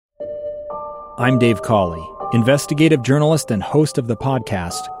I'm Dave Cawley, investigative journalist and host of the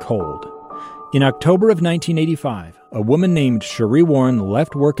podcast Cold. In October of 1985, a woman named Sheree Warren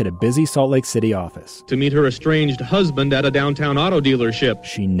left work at a busy Salt Lake City office to meet her estranged husband at a downtown auto dealership.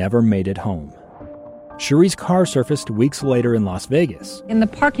 She never made it home. Sheree's car surfaced weeks later in Las Vegas. In the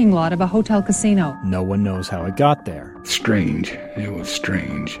parking lot of a hotel casino. No one knows how it got there. Strange. It was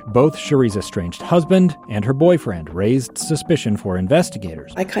strange. Both Sheree's estranged husband and her boyfriend raised suspicion for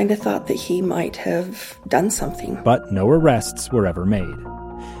investigators. I kind of thought that he might have done something. But no arrests were ever made.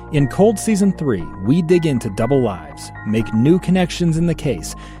 In Cold Season 3, we dig into double lives, make new connections in the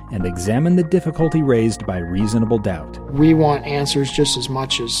case, and examine the difficulty raised by reasonable doubt. We want answers just as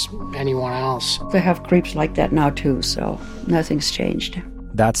much as anyone else. They have creeps like that now too, so nothing's changed.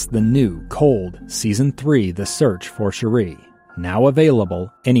 That's the new Cold Season 3, The Search for Sheree, now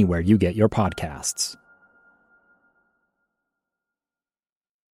available anywhere you get your podcasts.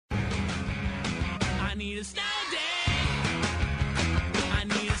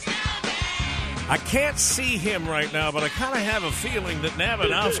 I can't see him right now, but I kind of have a feeling that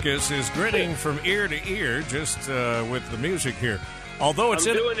Navanauskas is grinning from ear to ear just with the music here. Although it's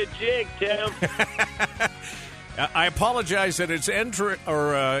doing a jig, Tim. I apologize that it's interrupting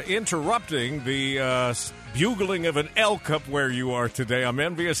the bugling of an elk up where you are today. I'm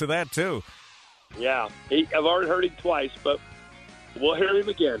envious of that, too. Yeah, I've already heard him twice, but we'll hear him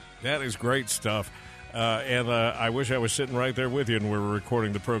again. That is great stuff. And I wish I was sitting right there with you and we were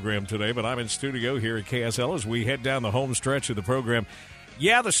recording the program today, but I'm in studio here at KSL as we head down the home stretch of the program.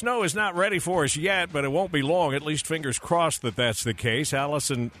 Yeah, the snow is not ready for us yet, but it won't be long, at least fingers crossed that that's the case.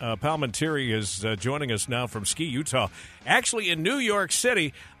 Allison Palmentieri is joining us now from Ski Utah. Actually, in New York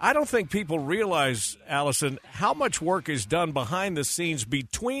City, I don't think people realize, Allison, how much work is done behind the scenes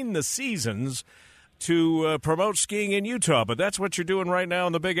between the seasons to promote skiing in Utah, but that's what you're doing right now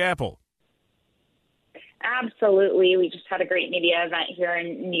in the Big Apple. Absolutely. We just had a great media event here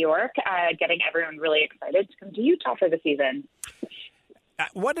in New York, getting everyone really excited to come to Utah for the season.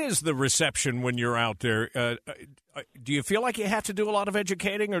 What is the reception when you're out there? Do you feel like you have to do a lot of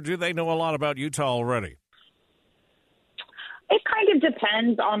educating, or do they know a lot about Utah already? It kind of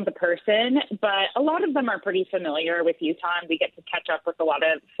depends on the person, but a lot of them are pretty familiar with Utah, and we get to catch up with a lot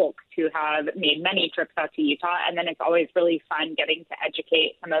of folks who have made many trips out to Utah, and then it's always really fun getting to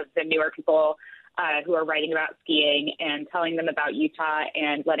educate some of the newer people who are writing about skiing and telling them about Utah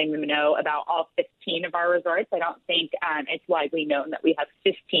and letting them know about all 15 of our resorts. I don't think it's widely known that we have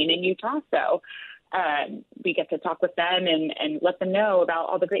 15 in Utah, so we get to talk with them and let them know about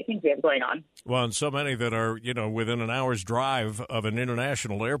all the great things we have going on. Well, and so many that are, within an hour's drive of an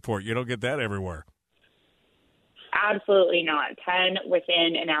international airport. You don't get that everywhere. Absolutely not. 10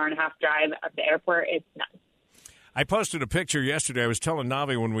 within an hour and a half drive of the airport, it's nuts. I posted a picture yesterday. I was telling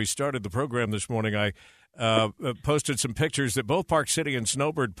Navi when we started the program this morning, I posted some pictures that both Park City and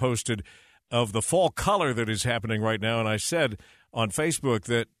Snowbird posted of the fall color that is happening right now. And I said on Facebook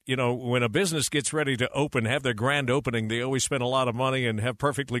that, when a business gets ready to open, have their grand opening, they always spend a lot of money and have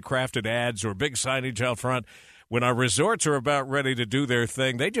perfectly crafted ads or big signage out front. When our resorts are about ready to do their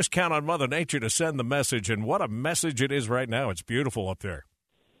thing, they just count on Mother Nature to send the message. And what a message it is right now. It's beautiful up there.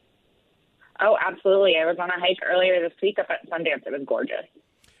 Oh, absolutely. I was on a hike earlier this week up at Sundance. It was gorgeous.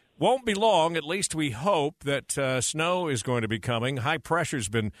 Won't be long. At least we hope that snow is going to be coming. High pressure's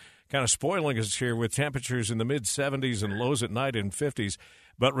been kind of spoiling us here with temperatures in the mid-70s and lows at night in 50s.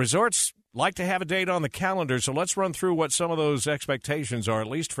 But resorts like to have a date on the calendar, so let's run through what some of those expectations are, at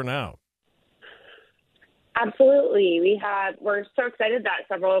least for now. Absolutely. We're so excited that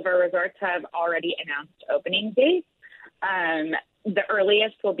several of our resorts have already announced opening dates. The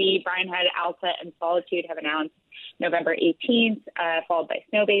earliest will be Brian Head, Alta, and Solitude have announced November 18th, followed by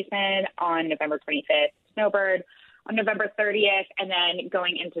Snow Basin on November 25th, Snowbird on November 30th, and then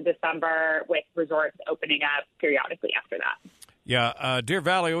going into December with resorts opening up periodically after that. Yeah, Deer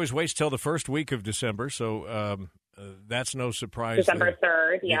Valley always waits till the first week of December, so that's no surprise. December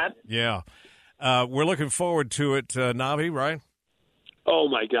 3rd, yep. Yeah. We're looking forward to it, Navi, right? Oh,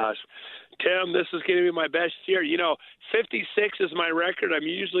 my gosh. Tim, this is going to be my best year. 56 is my record. I'm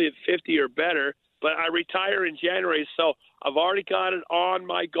usually at 50 or better, but I retire in January, so I've already got it on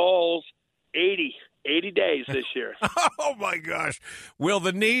my goals, 80 days this year. Oh, my gosh. Will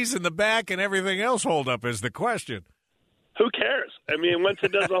the knees and the back and everything else hold up is the question. Who cares? I mean, once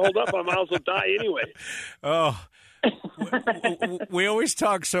it doesn't hold up, I might as well die anyway. Oh, we always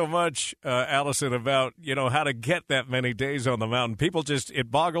talk so much, Allison, about, how to get that many days on the mountain. People it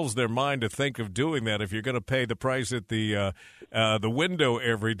boggles their mind to think of doing that if you're going to pay the price at the window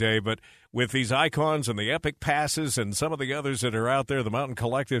every day. But with these icons and the Epic Passes and some of the others that are out there, the Mountain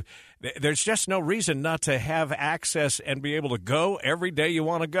Collective, there's just no reason not to have access and be able to go every day you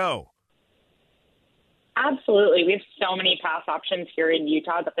want to go. Absolutely. We have so many pass options here in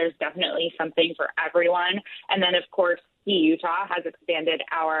Utah that there's definitely something for everyone. And then, of course, Ski Utah has expanded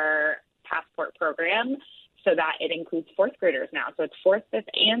our passport program so that it includes fourth graders now. So it's fourth, fifth,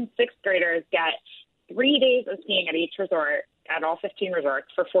 and sixth graders get 3 days of skiing at each resort at all 15 resorts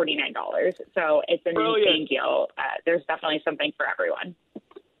for $49. So it's an insane deal. There's definitely something for everyone.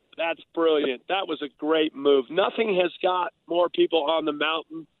 That's brilliant. That was a great move. Nothing has got more people on the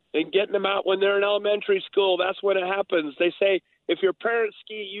mountain than getting them out when they're in elementary school. That's when it happens. They say, if your parents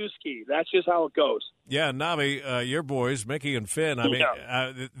ski, you ski. That's just how it goes. Yeah, Navi, your boys, Mickey and Finn, I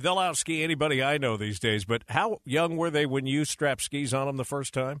mean, they'll out-ski anybody I know these days. But how young were they when you strapped skis on them the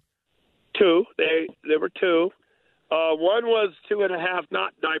first time? 2. They were 2. One was 2.5,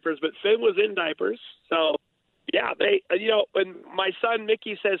 not diapers, but Finn was in diapers. So, yeah, when my son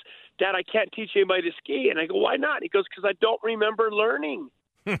Mickey says, Dad, I can't teach anybody to ski. And I go, why not? He goes, because I don't remember learning.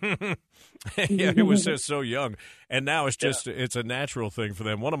 Yeah, it was just so young, and now it's just it's a natural thing for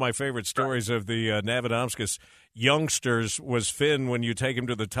them. One of my favorite stories of the Navadomskis youngsters was Finn when you take him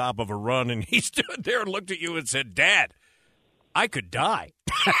to the top of a run, and he stood there and looked at you and said, Dad, I could die.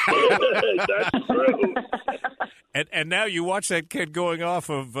 That's true. And now you watch that kid going off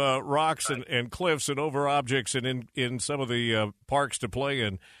of rocks and cliffs and over objects and in some of the parks to play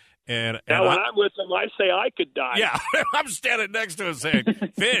in. And now when I'm with him, I say I could die. Yeah, I'm standing next to him saying,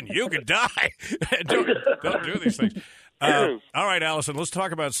 Finn, you could die. don't do these things. All right, Allison, let's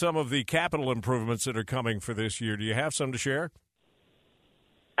talk about some of the capital improvements that are coming for this year. Do you have some to share?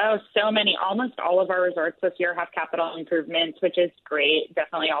 Oh, so many. Almost all of our resorts this year have capital improvements, which is great.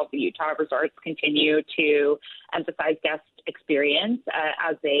 Definitely all of the Utah resorts continue to emphasize guest experience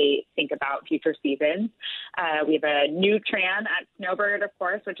as they think about future seasons. We have a new tram at Snowbird, of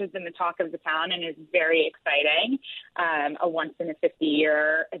course, which has been the talk of the town and is very exciting, a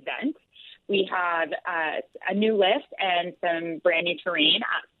once-in-a-50-year event. We have a new lift and some brand new terrain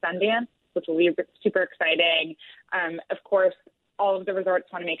at Sundance, which will be super exciting. Of course, all of the resorts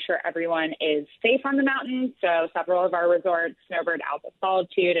want to make sure everyone is safe on the mountain. So several of our resorts, Snowbird, Alta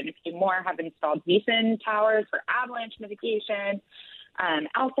Solitude, and a few more have installed Beeson towers for avalanche mitigation.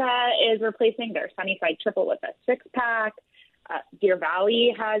 Alta is replacing their Sunnyside Triple with a 6-pack. Deer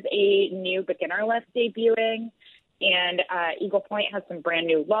Valley has a new beginner lift debuting. And Eagle Point has some brand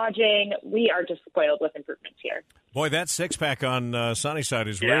new lodging. We are just spoiled with improvements here. Boy, that 6-pack on Sunnyside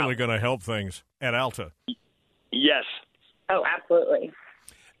is really going to help things at Alta. Yes. Oh, absolutely.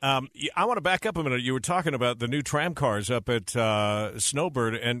 I want to back up a minute. You were talking about the new tram cars up at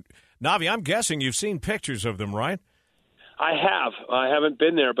Snowbird. And, Navi, I'm guessing you've seen pictures of them, right? I have. I haven't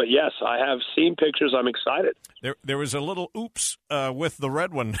been there, but yes, I have seen pictures. I'm excited. There was a little oops with the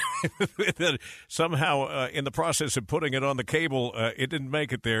red one. Somehow, in the process of putting it on the cable, it didn't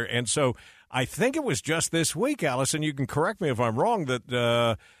make it there. And so I think it was just this week, Allison, you can correct me if I'm wrong, that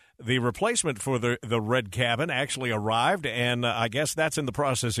the replacement for the red cabin actually arrived, and I guess that's in the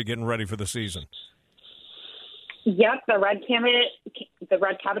process of getting ready for the season. Yep, the red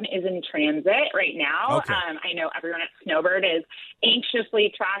cabin is in transit right now. Okay. I know everyone at Snowbird is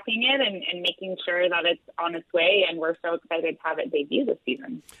anxiously tracking it and making sure that it's on its way, and we're so excited to have it debut this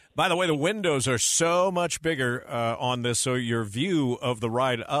season. By the way, the windows are so much bigger on this, so your view of the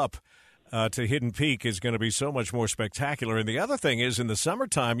ride up to Hidden Peak is going to be so much more spectacular. And the other thing is, in the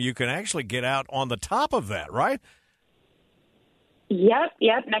summertime, you can actually get out on the top of that, right? Yep.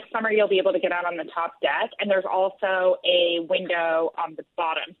 Next summer, you'll be able to get out on the top deck. And there's also a window on the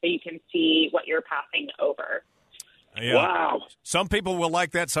bottom so you can see what you're passing over. Yeah. Wow. Some people will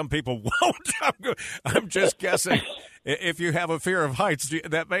like that. Some people won't. I'm just guessing. If you have a fear of heights,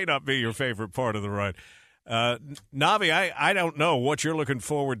 that may not be your favorite part of the ride. Navi, I don't know what you're looking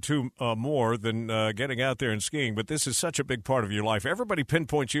forward to more than getting out there and skiing, but this is such a big part of your life. Everybody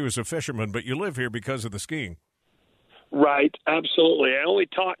pinpoints you as a fisherman, but you live here because of the skiing. Right, absolutely. I only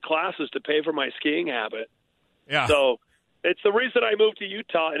taught classes to pay for my skiing habit. Yeah. So it's the reason I moved to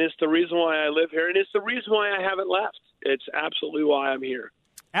Utah, and it's the reason why I live here, and it's the reason why I haven't left. It's absolutely why I'm here.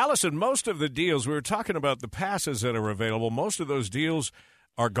 Allison, most of the deals, we were talking about the passes that are available, most of those deals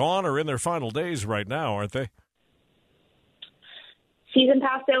are gone or in their final days right now, aren't they? Season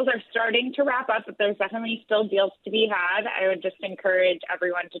pass sales are starting to wrap up, but there's definitely still deals to be had. I would just encourage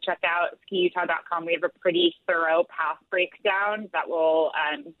everyone to check out skiutah.com. We have a pretty thorough pass breakdown that will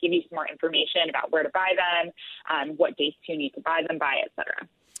give you some more information about where to buy them, what dates you need to buy them by, et cetera.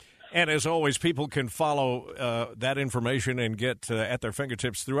 And as always, people can follow that information and get at their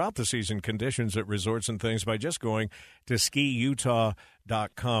fingertips throughout the season conditions at resorts and things by just going to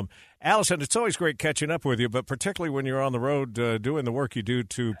skiutah.com. Allison, it's always great catching up with you, but particularly when you're on the road doing the work you do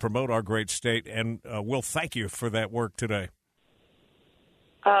to promote our great state, and we'll thank you for that work today.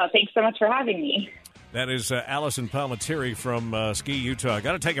 Thanks so much for having me. That is Allison Palmatieri from Ski Utah.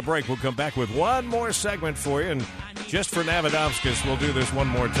 Got to take a break. We'll come back with one more segment for you, and just for Navadomskis, we'll do this one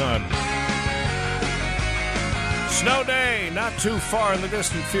more time. Snow day, not too far in the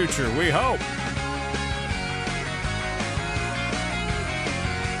distant future, we hope.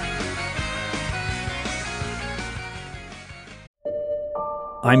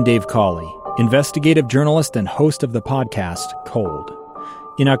 I'm Dave Cawley, investigative journalist and host of the podcast Cold.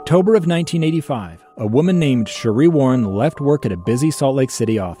 In October of 1985, a woman named Cherie Warren left work at a busy Salt Lake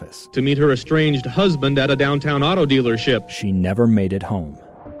City office to meet her estranged husband at a downtown auto dealership. She never made it home.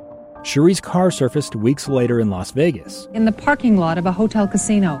 Cherie's car surfaced weeks later in Las Vegas. In the parking lot of a hotel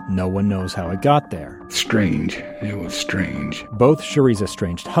casino. No one knows how it got there. Strange. It was strange. Both Cherie's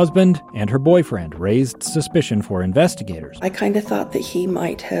estranged husband and her boyfriend raised suspicion for investigators. I kind of thought that he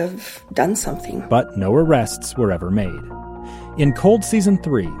might have done something. But no arrests were ever made. In Cold Season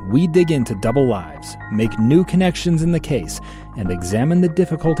 3, we dig into double lives, make new connections in the case, and examine the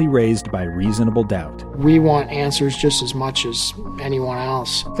difficulty raised by reasonable doubt. We want answers just as much as anyone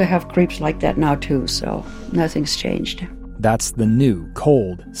else. They have creeps like that now, too, so nothing's changed. That's the new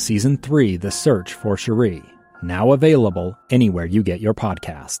Cold Season 3, The Search for Cherie, now available anywhere you get your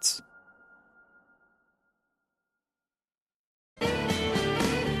podcasts.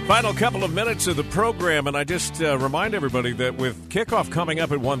 Final couple of minutes of the program, and I just remind everybody that with kickoff coming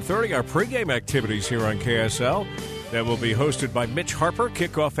up at 1:30, our pregame activities here on KSL that will be hosted by Mitch Harper.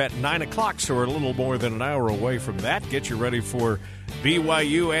 Kickoff at 9 o'clock, so we're a little more than an hour away from that. Get you ready for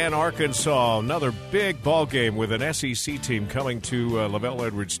BYU and Arkansas. Another big ball game with an SEC team coming to LaVell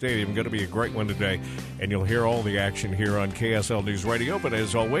Edwards Stadium. Going to be a great one today, and you'll hear all the action here on KSL News Radio. But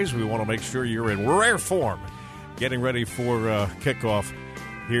as always, we want to make sure you're in rare form getting ready for kickoff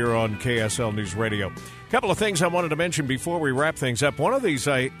here on KSL News Radio. A couple of things I wanted to mention before we wrap things up. One of these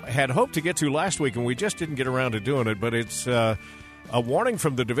I had hoped to get to last week, and we just didn't get around to doing it, but it's a warning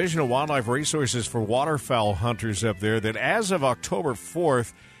from the Division of Wildlife Resources for waterfowl hunters up there that as of October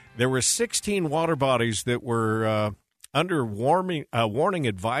 4th, there were 16 water bodies that were under warning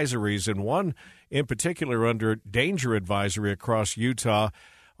advisories, and one in particular under danger advisory across Utah.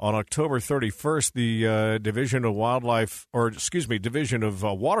 On October 31st, the Division of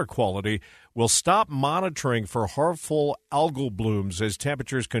Water Quality will stop monitoring for harmful algal blooms as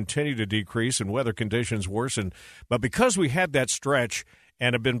temperatures continue to decrease and weather conditions worsen. But because we had that stretch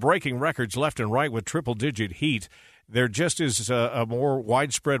and have been breaking records left and right with triple-digit heat, there just is a more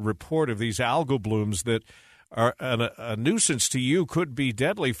widespread report of these algal blooms that are a nuisance to you, could be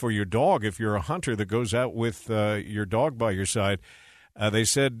deadly for your dog if you're a hunter that goes out with your dog by your side. They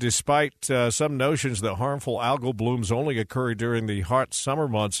said despite some notions that harmful algal blooms only occur during the hot summer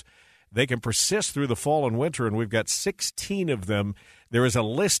months, they can persist through the fall and winter, and we've got 16 of them. There is a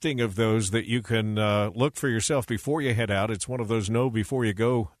listing of those that you can look for yourself before you head out. It's one of those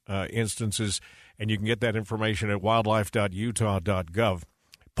know-before-you-go instances, and you can get that information at wildlife.utah.gov.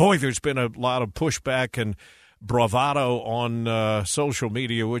 Boy, there's been a lot of pushback and bravado on social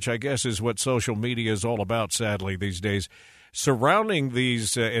media, which I guess is what social media is all about, sadly, these days, surrounding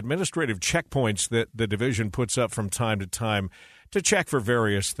these administrative checkpoints that the division puts up from time to time to check for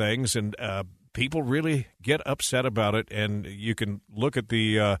various things, and people really get upset about it. And you can look at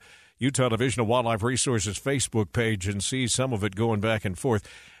the Utah Division of Wildlife Resources Facebook page and see some of it going back and forth.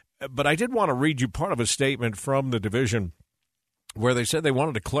 But I did want to read you part of a statement from the division where they said they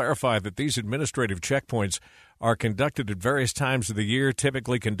wanted to clarify that these administrative checkpoints are conducted at various times of the year,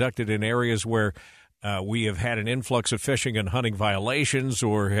 typically conducted in areas where we have had an influx of fishing and hunting violations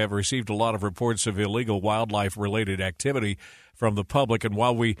or have received a lot of reports of illegal wildlife-related activity from the public. And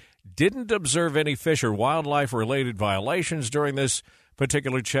while we didn't observe any fish or wildlife-related violations during this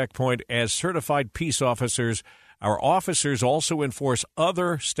particular checkpoint, as certified peace officers, our officers also enforce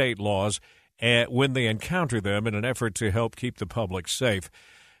other state laws when they encounter them in an effort to help keep the public safe.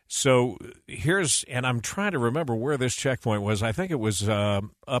 So and I'm trying to remember where this checkpoint was. I think it was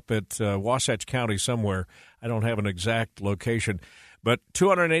up at Wasatch County somewhere. I don't have an exact location. But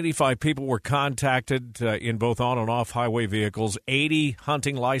 285 people were contacted in both on- and off-highway vehicles, 80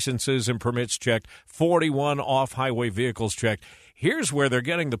 hunting licenses and permits checked, 41 off-highway vehicles checked. Here's where they're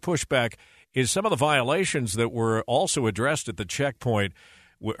getting the pushback is some of the violations that were also addressed at the checkpoint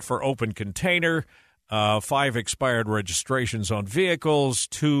for open container, 5 expired registrations on vehicles,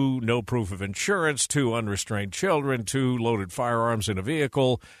 2 no proof of insurance, 2 unrestrained children, 2 loaded firearms in a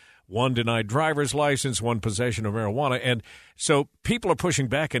vehicle, 1 denied driver's license, 1 possession of marijuana. And so people are pushing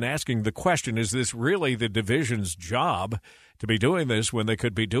back and asking the question, is this really the division's job to be doing this when they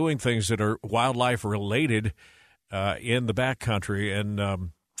could be doing things that are wildlife related in the backcountry?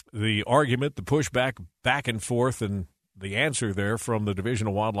 And the argument, the pushback back and forth, and the answer there from the Division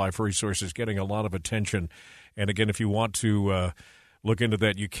of Wildlife Resources getting a lot of attention. And again, if you want to look into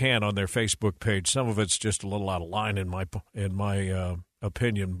that, you can on their Facebook page. Some of it's just a little out of line in my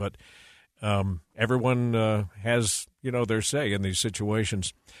opinion, but everyone has, their say in these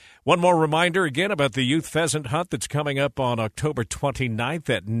situations. One more reminder again about the youth pheasant hunt that's coming up on October 29th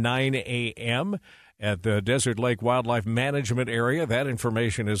at 9 a.m. at the Desert Lake Wildlife Management Area. That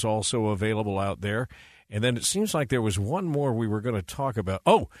information is also available out there. And then it seems like there was one more we were going to talk about.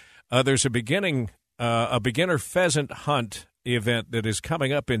 There's a beginner pheasant hunt event that is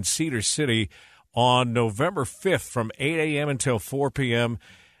coming up in Cedar City on November 5th from 8 a.m. until 4 p.m.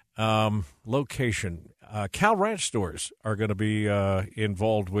 Location. Cal Ranch stores are going to be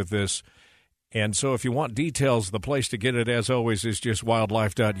involved with this. And so if you want details, the place to get it, as always, is just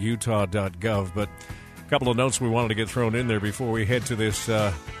wildlife.utah.gov. But a couple of notes we wanted to get thrown in there before we head to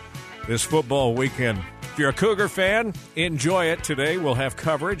this football weekend. If you're a Cougar fan, enjoy it today. We'll have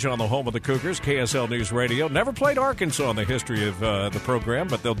coverage on the home of the Cougars, KSL News Radio. Never played Arkansas in the history of the program,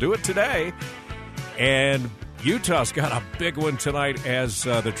 but they'll do it today. And Utah's got a big one tonight as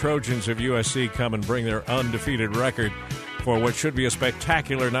the Trojans of USC come and bring their undefeated record for what should be a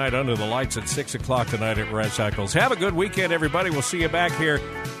spectacular night under the lights at 6 o'clock tonight at Red Cycles. Have a good weekend, everybody. We'll see you back here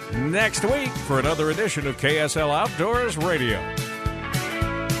next week for another edition of KSL Outdoors Radio.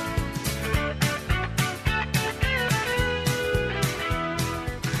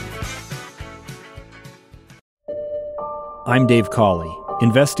 I'm Dave Cawley,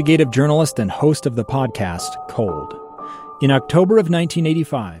 investigative journalist and host of the podcast Cold. In October of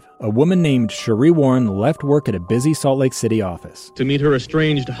 1985, a woman named Cherie Warren left work at a busy Salt Lake City office to meet her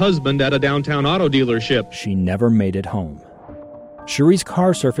estranged husband at a downtown auto dealership. She never made it home. Cherie's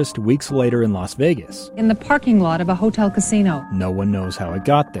car surfaced weeks later in Las Vegas. In the parking lot of a hotel casino. No one knows how it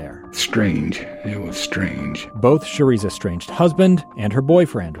got there. Strange. It was strange. Both Cherie's estranged husband and her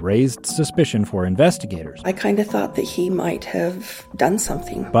boyfriend raised suspicion for investigators. I kind of thought that he might have done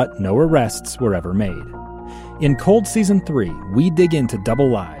something. But no arrests were ever made. In Cold Season 3, we dig into double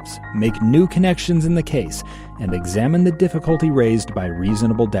lives, make new connections in the case, and examine the difficulty raised by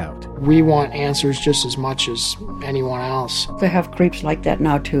reasonable doubt. We want answers just as much as anyone else. They have creeps like that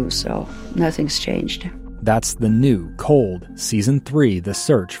now too, so nothing's changed. That's the new Cold Season 3, The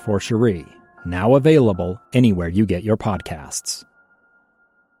Search for Cherie. Now available anywhere you get your podcasts.